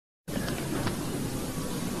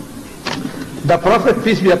The Prophet,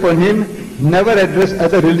 peace be upon him, never addressed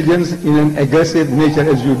other religions in an aggressive nature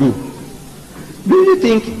as you do. Do you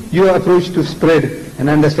think your approach to spread and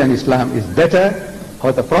understand Islam is better,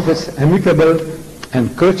 or the Prophet's amicable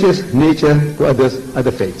and courteous nature to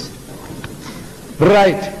other faiths?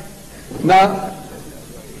 Right. Now,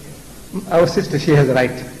 our sister, she has a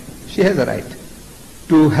right. She has a right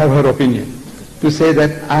to have her opinion, to say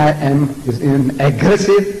that I am in an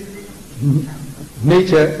aggressive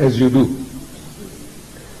nature as you do.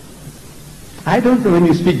 I don't know when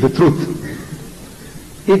you speak the truth.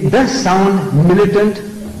 It does sound militant.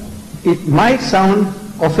 It might sound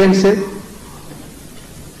offensive.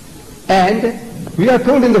 And we are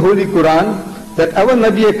told in the Holy Quran that our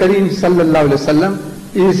Nabi Kareem sallallahu alaihi wasallam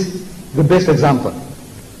is the best example.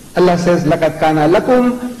 Allah says, لَقَدْ كَانَ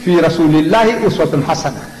لَكُمْ فِي رَسُولِ اللَّهِ أُسْوَةٌ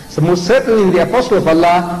حَسَنَةٌ. So most certainly in the Apostle of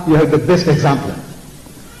Allah, you have the best example.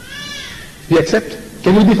 You accept?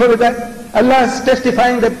 Can you differ with that? Allah is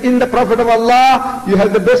testifying that in the Prophet of Allah, you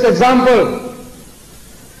have the best example.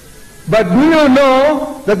 But do you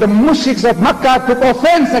know that the mushriks of Makkah took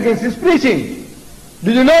offense against his preaching?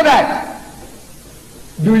 Do you know that?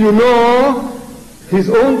 Do you know his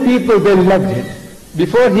own people, they loved him?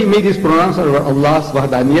 Before he made his pronouncement of Allah's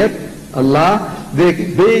wahdaniyat, they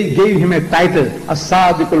gave him a title,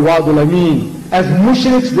 As-Sadiq al-Wadul Ameen. As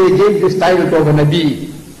mushriks, they gave this title to a Nabi,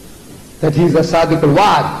 that he is a Sadiq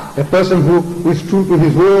al-Wad, a person who is true to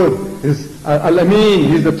his word, is al-Ameen,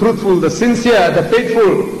 he is the truthful, the sincere, the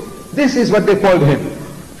faithful. This is what they called him.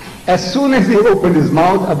 As soon as he opened his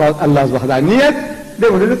mouth about Allah's wahdaniyat, they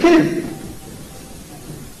wanted to kill him.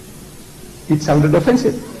 It sounded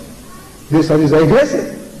offensive. This is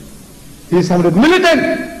aggressive. He sounded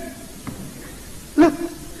militant. Look,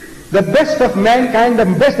 the best of mankind, the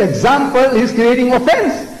best example is creating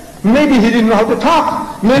offense. Maybe he didn't know how to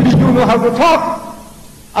talk. Maybe you know how to talk.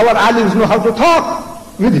 Our alims know how to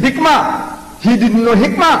talk with hikmah. He didn't know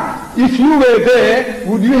hikmah. If you were there,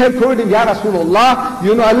 would you have told him, Ya Rasulullah,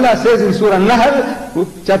 you know Allah says in Surah Nahl,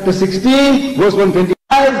 chapter 16, verse 125,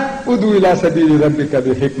 Udu ila sabili rabbika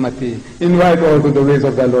bi hikmati. Invite all to the ways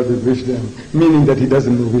of thy Lord with wisdom. Meaning that he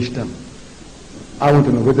doesn't know wisdom. I want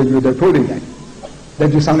to know whether you would have told him that.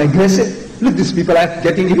 That you sound aggressive. Look, these people are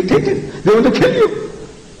getting irritated. They want to kill you.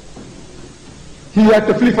 You had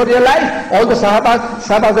to flee for your life. All the Sahabas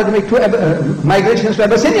had to make two migrations to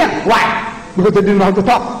Abyssinia. Why? Because they didn't know how to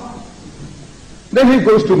talk. Then he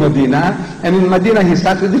goes to Medina, and in Medina he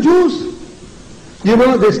starts with the Jews. You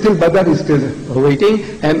know, Badr is still waiting,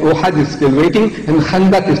 and Uhud is still waiting, and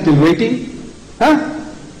Khandaq is still waiting.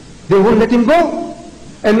 They won't let him go.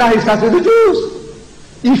 And now he starts with the Jews.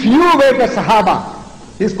 If you were the Sahaba,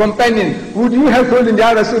 his companion, would you have told him,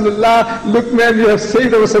 Ya Rasulullah, look man, you have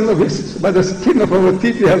saved our son by the skin of our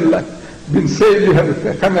teeth, you have been saved, you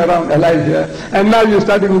have come around alive here, and now you're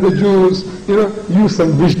starting with the Jews. You know, use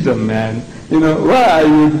some wisdom, man. You know, why are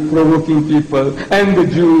you provoking people, and the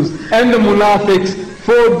Jews, and the Munafiqs,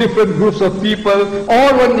 4 different groups of people,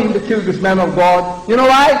 all wanting to kill this man of God? You know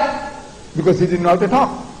why? Because he didn't know how to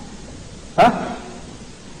talk.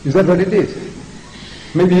 Is that what it is?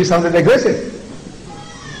 Maybe he sounded aggressive.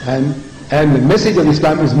 And the message of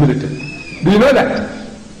Islam is militant. Do you know that?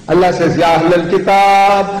 Allah says, Ya Ahlal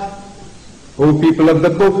Kitab, O people of the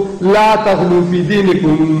book, La taghlu fi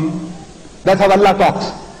dinikum. That's how Allah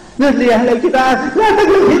talks. My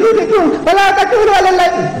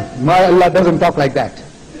Allah doesn't talk like that.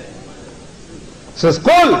 Says,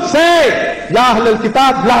 Qul, say, Ya Ahlal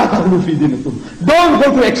Kitab, La taghlu fi dinikum. Don't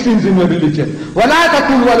go to extremes in your religion. Wa la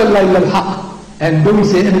taqulu ala Allah illa al-haq. And don't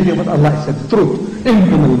say anything about Allah except the truth.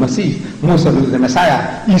 Innam al-Masih, Musa is the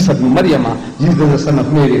Messiah, Isa ibn Maryam, Jesus the son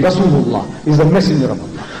of Mary, Rasulullah is the messenger of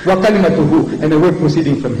Allah. Wa kalimatuhu, and a word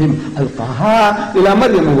proceeding from him, Alqaha ila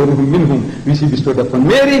Maryam wa ruhum minhum, which he bestowed upon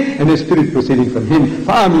Mary, and a spirit proceeding from him.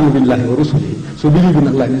 Fa'aminu billahi wa rusulihi. So believe in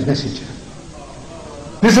Allah and his messenger.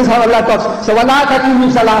 This is how Allah talks. So wala takunu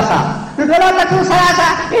salasa. Wala takunu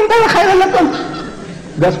salasa. Inna khayran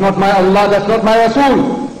lakum. That's not my Allah, that's not my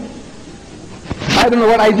Rasul. I don't know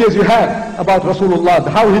what ideas you have about Rasulullah,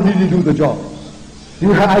 how did he do the job.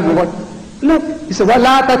 You have, I don't know what. Look, he said,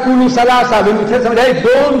 وَلَا تَكُولُوا ثَلَاثًا. When you tell somebody, hey,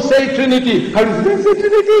 don't say Trinity. How do you don't say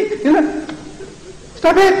Trinity? You know,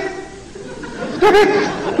 stop it. Stop it.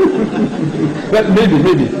 Well,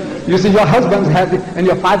 maybe. You see, your husbands have it, and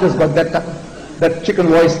your fathers got that chicken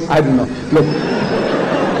voice. I don't know. Look,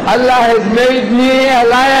 Allah has made me a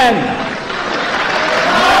lion.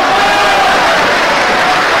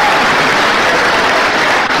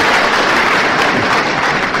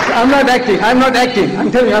 I'm not acting.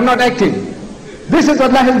 I'm telling you, I'm not acting. This is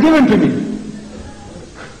what Allah has given to me.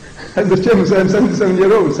 As the chairman said, I'm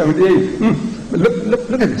 77-year-old, 78.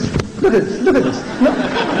 Look at this. Look at this. Look at this. No.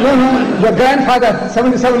 Your grandfather,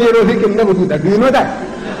 77-year-old, he can never do that. Do you know that?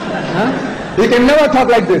 Huh? He can never talk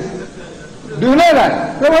like this. Do you know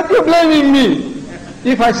that? So what are you blaming me?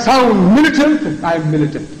 If I sound militant, I am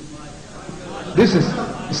militant. This is,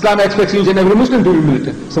 Islam expects each and every Muslim to be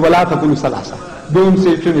militant. So, وَلَا تَقُولُ ثَلَاثَةً. Don't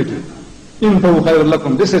say Trinity. إِنْتَهُ خَيْرٌ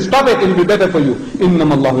لَكُمْ. This is, stop it, it will be better for you.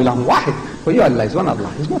 إِنَّمَا اللَّهُ إِلَهٌ وَاحِدٌ. For you, Allah is one Allah.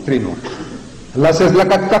 He's not three in one. Allah says,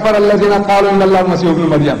 لَقَدْ كَفَرَ الَّذِينَ قَالُوا إِنَّ اللَّهَ مَسِيحُ ابْنُ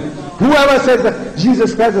مَرْيَمَ. Whoever says that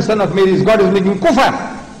Jesus Christ, the son of Mary, is God, is making kufr.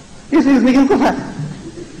 He says he's making kufr.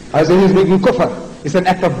 I say he's making kufr. It's an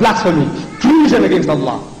act of blasphemy, treason against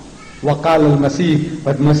Allah. وَقَالَ الْمَسِيحِ.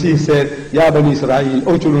 But Masih said, Ya Bani Israel,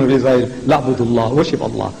 O children of Israel, لَعْبُدُ worship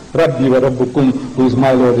Allah. Rabbi wa Rabbukum, who is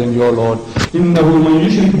my Lord and your Lord. إِنَّهُ مَنْ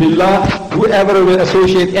يُشْرِكْ بِاللَّهِ. Whoever will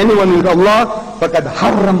associate anyone with Allah, فَقَدْ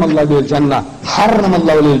حَرَّمَ اللَّهُ لِلْجَنَّةِ. حَرَّمَ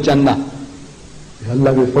اللَّهُ لِلْجَنَّةِ.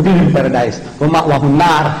 Allah will forbid him paradise. وَمَأْوَهُ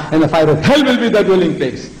النَّارِ. And the fire of hell will be the dwelling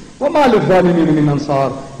place. وَمَا لِلظَّالِمِينَ مِنْ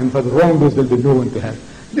أَنصَارٍ. And for the wrongdoers there will be no one to help.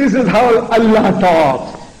 This is how Allah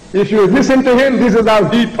talks. If you listen to him, this is how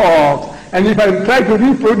he talks. And if I try to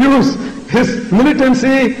reproduce his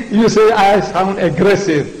militancy, you say I sound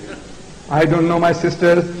aggressive. I don't know, my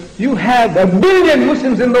sisters. You have 1 billion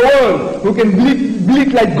Muslims in the world who can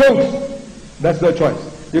bleat like goats. That's their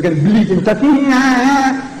choice. You can bleat in Turkey.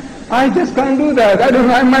 I just can't do that. I don't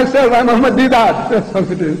know, I myself, I'm Ahmad Didat. That's how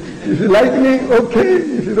it is. If you like me, okay.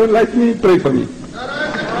 If you don't like me, pray for me.